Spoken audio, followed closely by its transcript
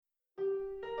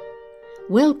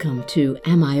Welcome to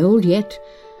Am I Old Yet?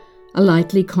 A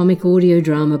lightly comic audio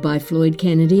drama by Floyd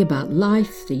Kennedy about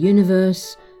life, the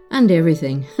universe, and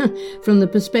everything, from the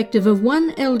perspective of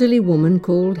one elderly woman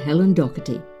called Helen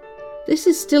Doherty. This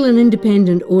is still an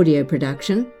independent audio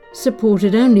production,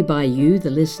 supported only by you, the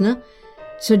listener,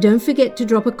 so don't forget to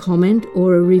drop a comment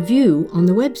or a review on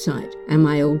the website,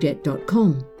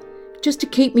 amioldYet.com, just to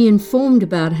keep me informed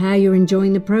about how you're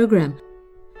enjoying the program.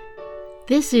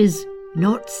 This is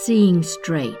Not Seeing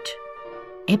Straight,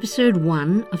 Episode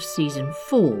 1 of Season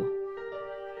 4.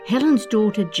 Helen's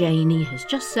daughter Janie has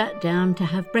just sat down to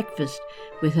have breakfast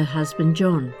with her husband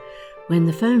John when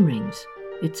the phone rings.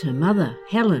 It's her mother,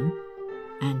 Helen,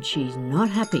 and she's not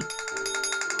happy.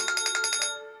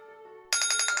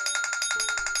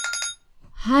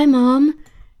 Hi, Mom.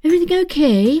 Everything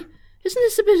okay? Isn't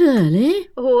this a bit early?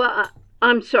 Oh,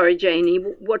 I'm sorry, Janie.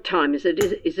 What time is it?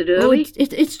 Is it early? Oh,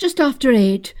 it's just after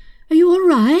 8. Are you all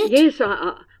right? Yes,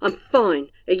 I'm fine.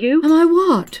 Are you? Am I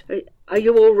what? Are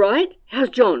you all right? How's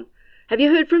John? Have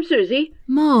you heard from Susie?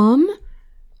 Mom,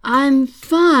 I'm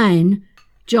fine.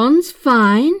 John's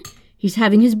fine. He's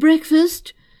having his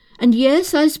breakfast. And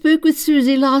yes, I spoke with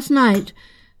Susie last night.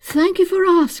 Thank you for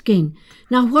asking.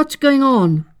 Now, what's going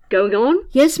on? Going on?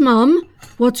 Yes, Mum.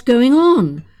 What's going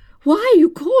on? Why are you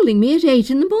calling me at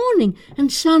 8 in the morning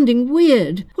and sounding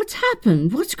weird? What's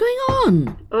happened? What's going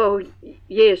on? Oh,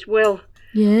 yes, well...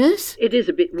 Yes? It is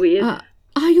a bit weird.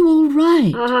 Are you all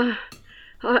right?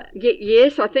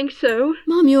 Yes, I think so.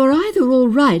 Mum, you're either all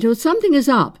right or something is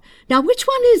up. Now, which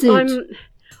one is it?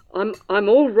 I'm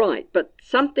all right, but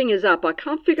something is up. I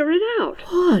can't figure it out.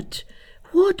 What?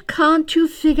 What can't you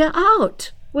figure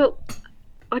out? Well,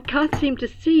 I can't seem to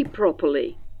see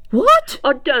properly. What?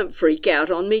 Oh, don't freak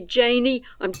out on me, Janie.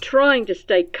 I'm trying to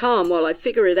stay calm while I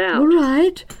figure it out. All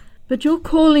right, but you're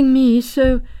calling me,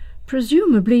 so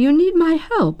presumably you need my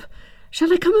help.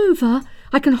 Shall I come over?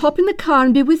 I can hop in the car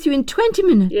and be with you in 20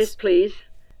 minutes. Yes, please.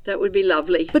 That would be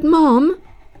lovely. But, Mom...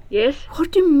 Yes?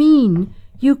 What do you mean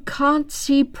you can't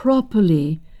see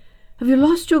properly? Have you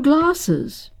lost your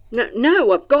glasses?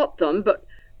 No, I've got them, but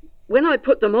when I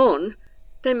put them on,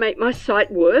 they make my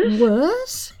sight worse.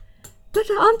 Worse? But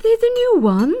aren't they the new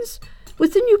ones?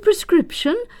 With the new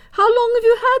prescription? How long have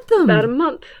you had them? About a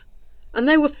month. And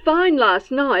they were fine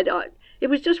last night. It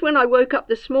was just when I woke up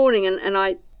this morning and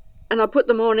I put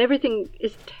them on, everything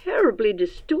is terribly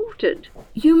distorted.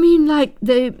 You mean like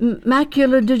the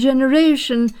macular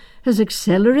degeneration has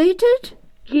accelerated?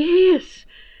 Yes.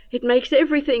 It makes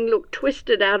everything look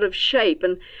twisted out of shape.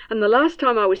 And the last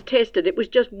time I was tested, it was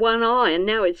just one eye, and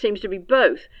now it seems to be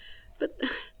both. But...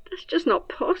 that's just not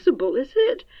possible, is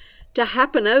it? To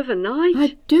happen overnight?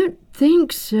 I don't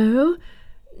think so.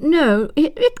 No,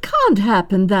 it can't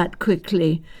happen that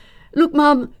quickly. Look,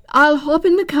 Mum, I'll hop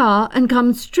in the car and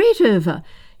come straight over.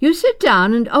 You sit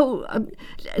down and,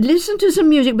 listen to some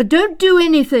music, but don't do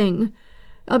anything.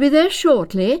 I'll be there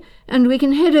shortly, and we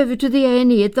can head over to the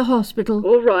A&E at the hospital.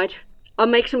 All right. I'll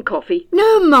make some coffee.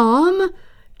 No, Mum.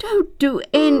 Don't do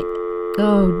any...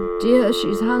 Oh, dear,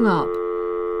 she's hung up.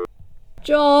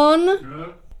 John? Yeah?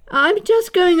 I'm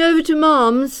just going over to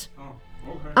Mom's.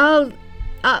 Oh, okay.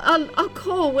 I'll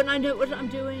call when I know what I'm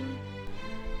doing.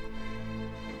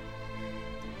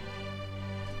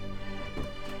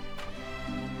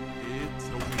 It's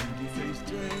a windy-faced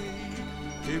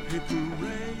day, hip hip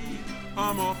hooray.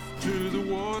 I'm off to the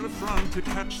waterfront to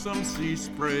catch some sea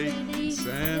spray.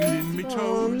 Sand in me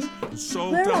toes, and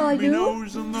salt Where up are me you?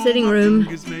 nose, and though Sitting my room.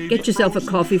 fingers may Get be yourself a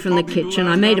frozen, coffee from the I'll be kitchen.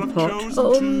 I glad made a I've pot. chosen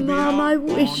Oh, to be Mum, I out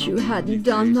wish on you a hadn't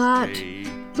done windy-faced that.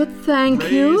 day. But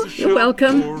thank you. Raise a You're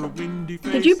welcome. shot for a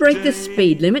windy-faced Did you break the day.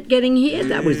 speed limit getting here?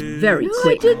 That was very No,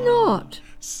 quick. I did not.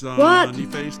 What?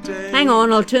 Sunny-faced day, Hang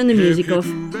on, I'll turn the music hip, off.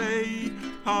 hip, hooray.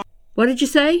 What did you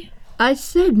say? I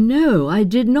said no, I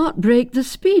did not break the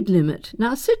speed limit.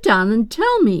 Now sit down and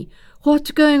tell me what's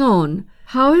going on.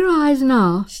 How are your eyes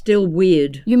now? Still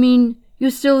weird. You mean you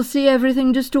still see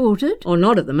everything distorted? Or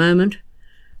not at the moment.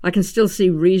 I can still see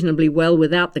reasonably well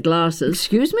without the glasses.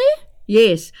 Excuse me?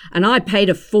 Yes, and I paid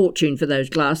a fortune for those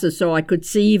glasses so I could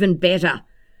see even better.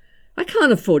 I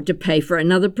can't afford to pay for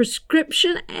another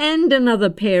prescription and another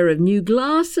pair of new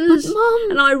glasses. But,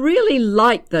 Mum... And I really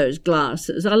like those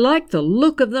glasses. I like the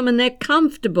look of them and they're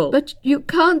comfortable. But you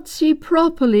can't see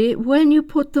properly when you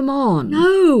put them on.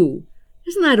 No.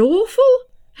 Isn't that awful?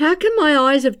 How can my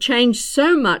eyes have changed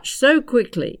so much so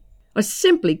quickly? I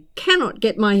simply cannot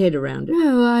get my head around it.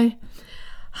 No,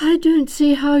 I don't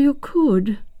see how you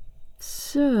could.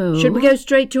 So... Should we go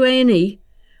straight to A&E?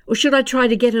 Or should I try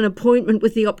to get an appointment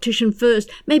with the optician first?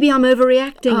 Maybe I'm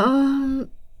overreacting.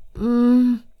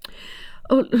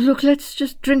 Oh, look, let's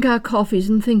just drink our coffees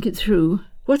and think it through.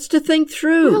 What's to think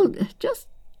through? Well, just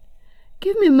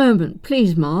give me a moment,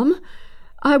 please, Mum.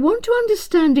 I want to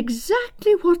understand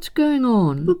exactly what's going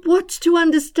on. But what's to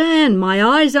understand? My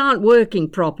eyes aren't working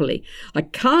properly. I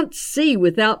can't see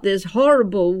without this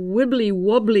horrible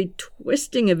wibbly-wobbly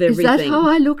twisting of everything. Is that how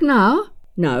I look now?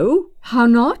 No. How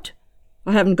not?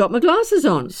 I haven't got my glasses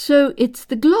on. So it's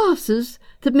the glasses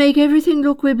that make everything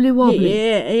look wibbly-wobbly?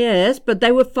 Yes, but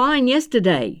they were fine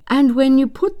yesterday. And when you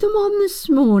put them on this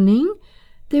morning,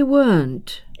 they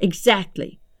weren't?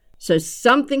 Exactly. So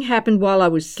something happened while I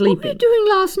was sleeping. What were you doing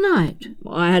last night?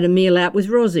 I had a meal out with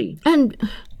Rosie. And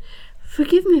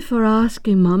forgive me for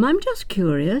asking, Mum, I'm just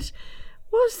curious.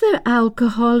 Was there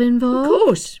alcohol involved? Of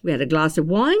course. We had a glass of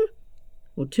wine.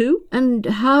 Or two. And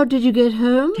how did you get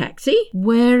home? Taxi.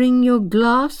 Wearing your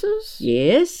glasses?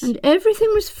 Yes. And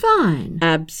everything was fine?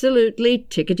 Absolutely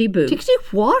tickety-boo. Tickety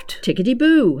what?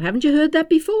 Tickety-boo. Haven't you heard that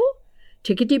before?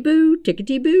 Tickety-boo,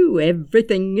 tickety-boo,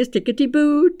 everything is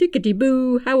tickety-boo,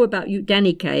 tickety-boo. How about you?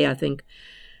 Danny Kaye, I think.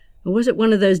 Or was it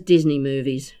one of those Disney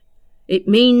movies? It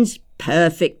means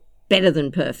perfect, better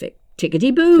than perfect.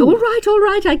 Tickety-boo. All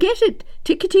right, I get it.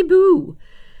 Tickety-boo.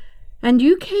 And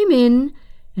you came in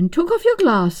and took off your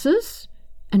glasses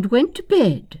and went to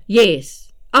bed?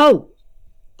 Yes. Oh,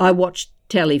 I watched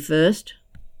telly first.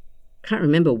 Can't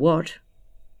remember what.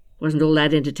 Wasn't all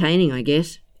that entertaining, I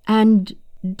guess. And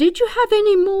did you have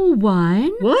any more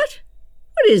wine? What?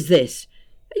 What is this?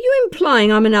 Are you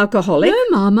implying I'm an alcoholic? No,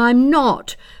 Mum, I'm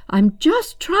not. I'm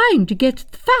just trying to get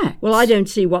at the facts. Well, I don't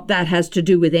see what that has to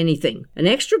do with anything. An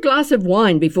extra glass of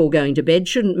wine before going to bed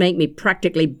shouldn't make me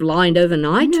practically blind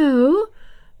overnight. No,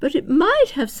 but it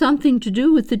might have something to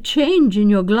do with the change in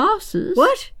your glasses.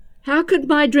 What? How could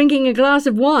my drinking a glass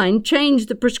of wine change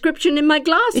the prescription in my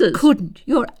glasses? It couldn't.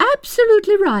 You're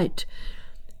absolutely right.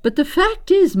 But the fact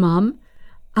is, Mum,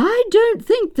 I don't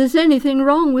think there's anything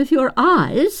wrong with your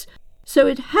eyes, so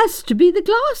it has to be the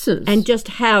glasses. And just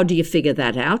how do you figure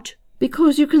that out?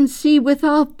 Because you can see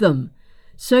without them,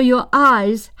 so your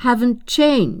eyes haven't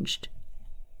changed.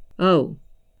 Oh,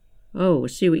 I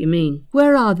see what you mean.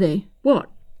 Where are they? What?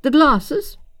 The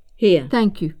glasses? Here.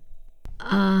 Thank you.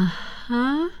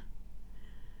 Uh-huh.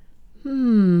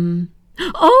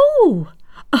 Oh!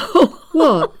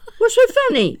 What? What's so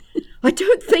funny? I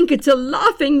don't think it's a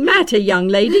laughing matter, young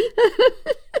lady.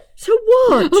 So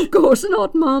what? Of course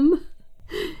not, Mum.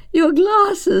 Your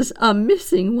glasses are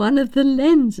missing one of the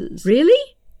lenses.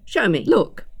 Really? Show me.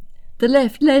 Look, the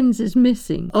left lens is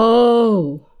missing.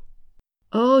 Oh,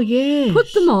 yes.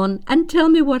 Put them on and tell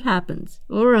me what happens.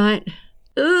 All right.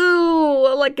 Oh,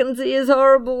 all I can see is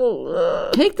horrible.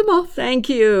 Ugh. Take them off. Thank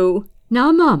you.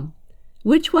 Now, Mum,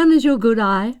 which one is your good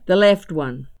eye? The left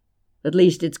one. At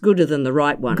least it's gooder than the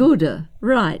right one. Gooder,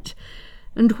 right.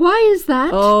 And why is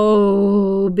that?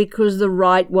 Oh, because the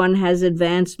right one has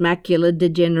advanced macular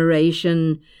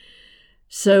degeneration.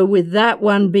 So with that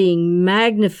one being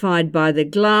magnified by the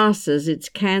glasses, it's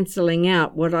cancelling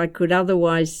out what I could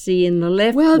otherwise see in the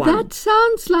left one. Well, that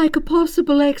sounds like a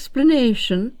possible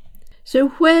explanation. So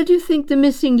where do you think the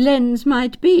missing lens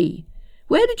might be?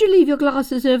 Where did you leave your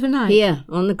glasses overnight? Here,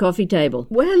 on the coffee table.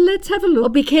 Well, let's have a look. Oh,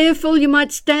 be careful, you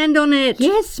might stand on it.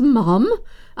 Yes, Mum.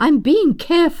 I'm being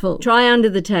careful. Try under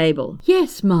the table.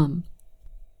 Yes, Mum.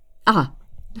 Ah,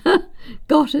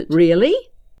 got it. Really?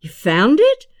 You found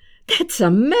it? That's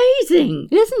amazing.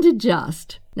 Isn't it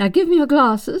just? Now give me your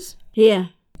glasses. Here.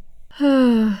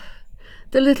 The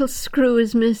little screw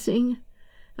is missing.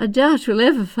 I doubt we'll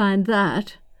ever find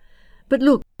that. But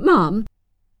look, Mum,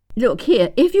 look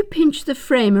here. If you pinch the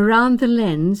frame around the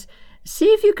lens, see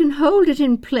if you can hold it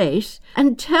in place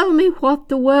and tell me what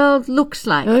the world looks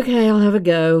like. Okay, I'll have a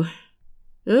go.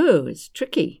 Oh, it's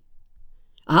tricky.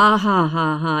 Yes,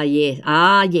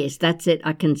 that's it,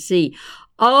 I can see.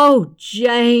 Oh,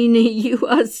 Janie, you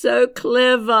are so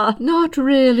clever. Not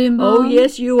really, Mum. Oh,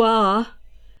 yes, you are.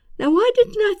 Now, why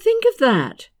didn't I think of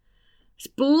that? It's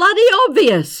bloody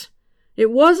obvious. It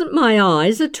wasn't my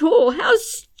eyes at all. How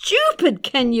stupid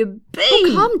can you be?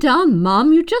 Oh, calm down,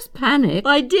 Mum. You just panicked.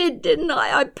 I did, didn't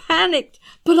I? I panicked.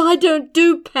 But I don't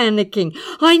do panicking.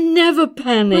 I never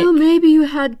panic. Well, maybe you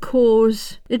had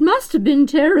cause. It must have been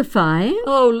terrifying.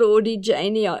 Oh, Lordy,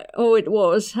 Janie, it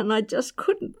was. And I just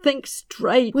couldn't think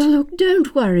straight. Well, look,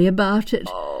 don't worry about it.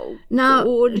 Oh, now,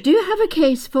 good. Do you have a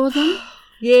case for them?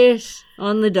 Yes,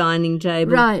 on the dining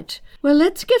table. Right. Well,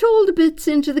 let's get all the bits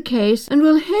into the case and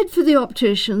we'll head for the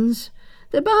opticians.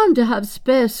 They're bound to have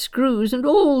spare screws and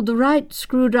all the right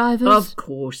screwdrivers. Of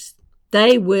course.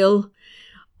 They will.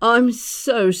 I'm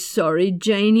so sorry,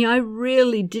 Janie. I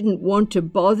really didn't want to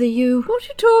bother you. What are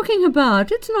you talking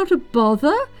about? It's not a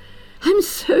bother. I'm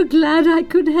so glad I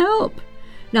could help.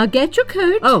 Now get your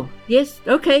coat. Oh, yes,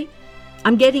 okay.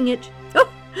 I'm getting it. Oh,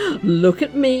 look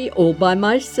at me, all by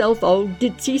myself, old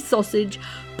ditzy sausage,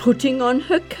 putting on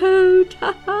her coat.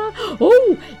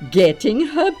 Oh, getting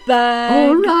her bag.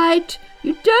 All right.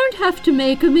 You don't have to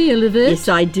make a meal of it. Yes,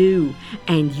 I do.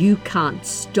 And you can't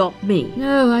stop me.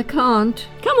 No, I can't.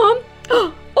 Come on.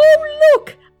 Oh,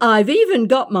 look! I've even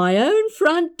got my own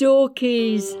front door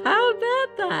keys. How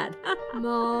about that?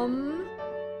 Mom?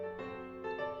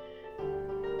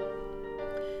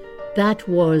 That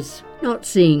was Not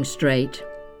Seeing Straight,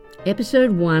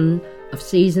 Episode 1 of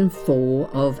Season 4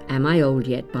 of Am I Old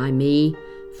Yet by me,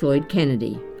 Floyd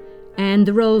Kennedy. And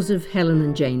the roles of Helen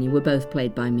and Janie were both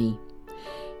played by me.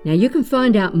 Now you can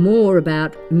find out more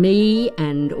about me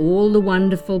and all the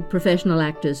wonderful professional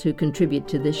actors who contribute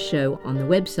to this show on the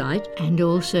website, and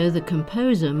also the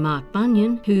composer Mark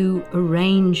Bunyan, who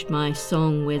arranged my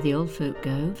song Where the Old Folk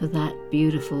Go for that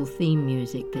beautiful theme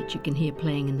music that you can hear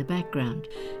playing in the background.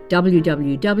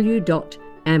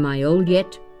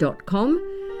 www.amiolyet.com.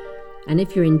 And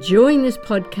if you're enjoying this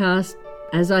podcast,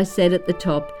 as I said at the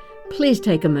top, please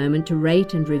take a moment to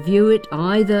rate and review it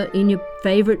either in your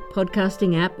favourite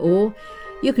podcasting app, or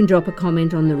you can drop a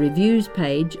comment on the reviews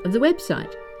page of the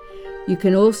website. You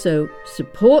can also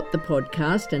support the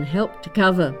podcast and help to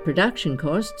cover production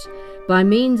costs by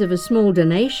means of a small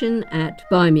donation at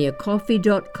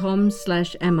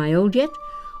buymeacoffee.com/amiolyet,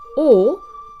 or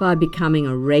by becoming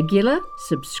a regular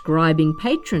subscribing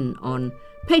patron on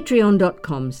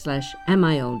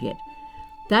patreon.com/amiolyet.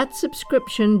 That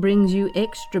subscription brings you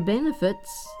extra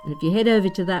benefits, and if you head over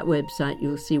to that website,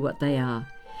 you'll see what they are.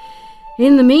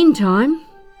 In the meantime,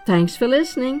 thanks for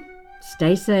listening.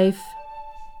 Stay safe.